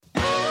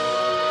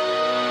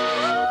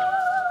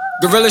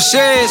Gorilla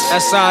Shiz,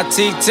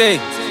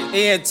 SITT,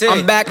 ENT.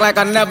 I'm back like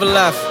I never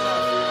left.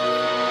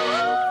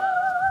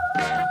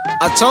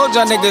 I told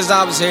y'all niggas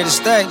I was here to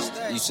stay.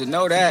 You should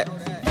know that.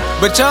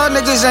 But y'all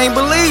niggas ain't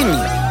believe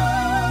me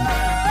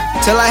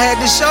till I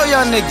had to show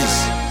y'all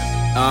niggas.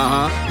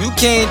 You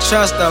can't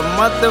trust a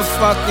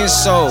motherfucking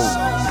soul,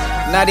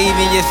 not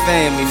even your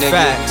family, nigga.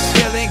 Facts.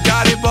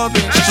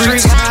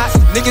 Streets hot,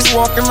 niggas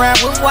walking around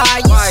with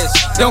wires.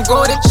 Don't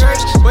go to church,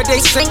 but they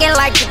singing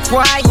like the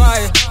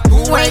choir.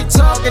 Who ain't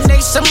talking,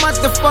 they some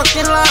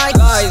motherfucking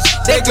liars.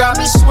 They got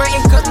me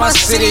sweating cause my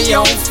city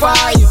on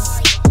fire.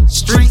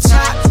 Streets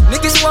hot,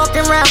 niggas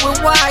walking around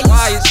with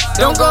wires.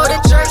 Don't go to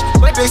church,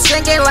 but they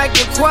singing like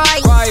the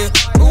choir.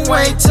 Who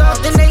ain't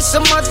talking, they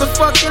some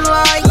motherfucking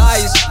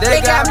liars.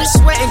 They got me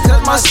sweating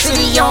cause my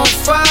city on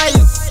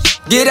fire.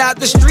 Get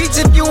out the streets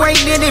if you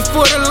ain't in it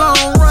for the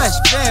long run.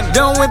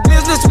 Doing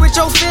business with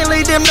your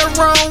family, them the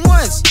wrong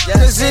ones.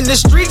 Cause in the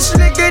streets,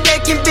 nigga, they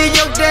can be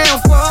your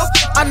downfall.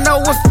 I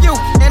know a few,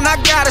 and I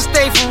gotta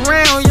stay from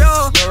around,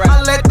 y'all. I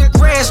let the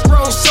grass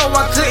grow so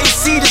I couldn't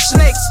see the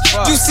snakes.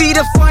 You see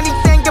the funny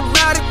thing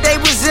about it, they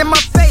was in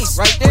my face.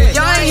 When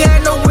y'all ain't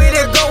had nowhere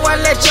to go, I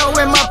let y'all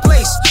in my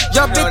place.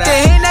 Y'all bit the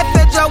hand that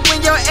fed y'all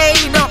when y'all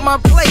ate up my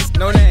plate.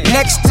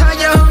 Next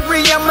time you're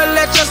hungry, I'ma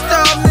let y'all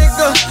starve,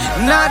 nigga.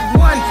 Not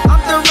one,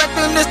 I'm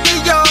directing this to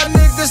y'all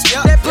niggas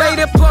that play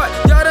the part.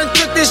 Y'all done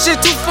took this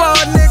shit too far,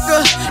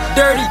 nigga.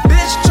 Dirty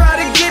bitch, try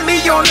to get me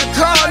on the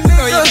car,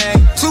 nigga.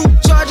 2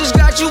 charges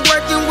got you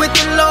working with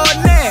the law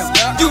now.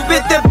 You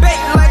bit the bait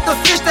like a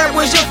fish that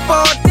was your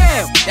fall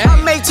down. I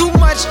made too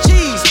much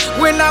cheese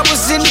when I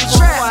was in the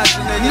trap.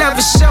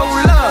 Never show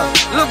love,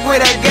 look where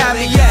that got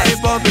me at.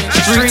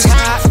 Streets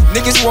hot,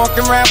 niggas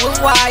walking around with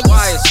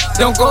wires.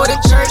 Don't go to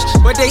church,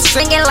 but they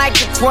singing like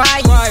the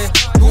choir.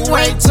 Who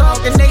ain't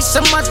talking, they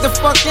some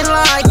motherfucking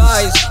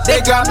liars. They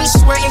got me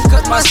sweating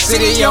cause my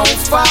city on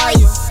fire.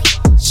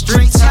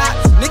 Streets hot,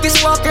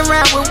 niggas walking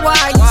around with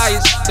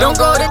wires. Don't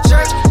go to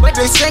church, but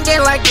they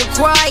singing like the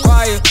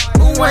choir.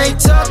 Who ain't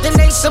talking,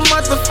 they some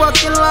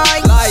motherfucking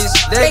liars.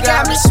 They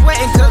got me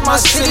sweating cause my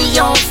city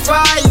on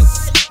fire.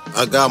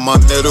 I got my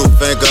middle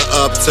finger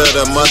up to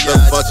the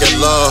motherfucking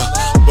law.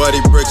 Buddy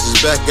Bricks is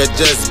back, I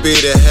just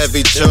beat a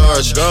heavy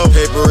charge.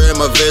 Paper in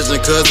my vision,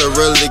 cause I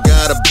really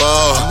got a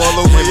ball. I'm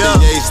all over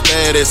NBA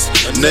status,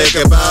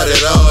 nigga about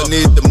it all.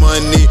 Need the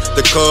money,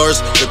 the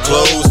cars, the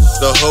clothes,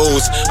 the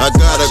hoes. I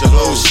got a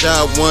close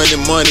shot when the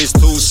money's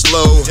too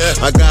slow.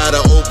 I got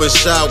an open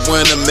shot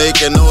when I'm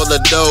making all the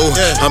dough.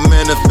 I'm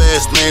in the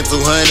fast lane,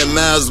 200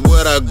 miles,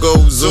 what I go.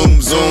 Zoom,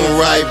 zoom,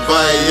 right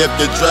by if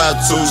you drive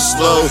too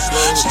slow.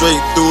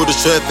 Straight through the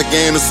traffic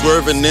and I'm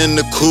swerving in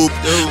the coupe.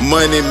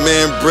 Money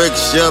man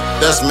bricks, yup,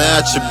 that's my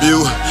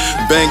attribute.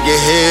 Bang your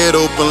head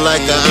open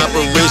like an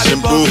operation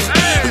booth.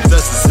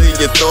 Just to see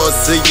your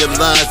thoughts, see your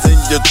lies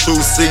and your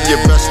truth. See your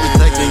brush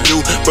protecting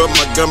you, but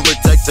my gun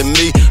protecting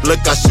me.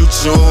 Look, I shoot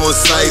you on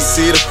sight,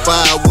 see the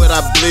fire, what I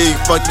bleed.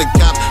 Fuck the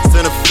cop,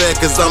 send a fed,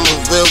 cause I'm a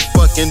real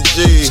fucking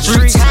G.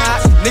 Streets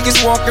hot,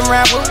 niggas walking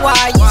around with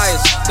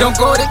wires. Don't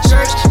go to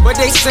church, but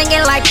they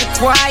singing like the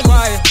choir.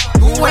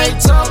 Who ain't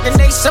talking,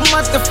 they some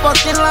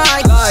motherfucking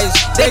liars.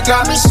 They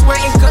got me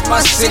sweating cause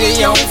my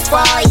city on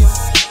fire.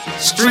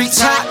 Streets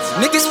hot,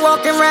 niggas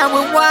walking around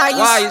with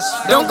wires.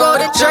 Don't go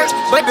to church,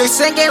 but they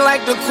singing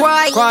like the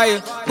choir.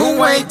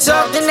 Who ain't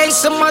talking, they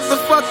some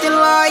motherfucking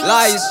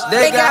liars.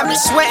 They got me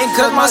sweating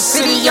cause my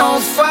city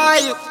on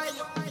fire.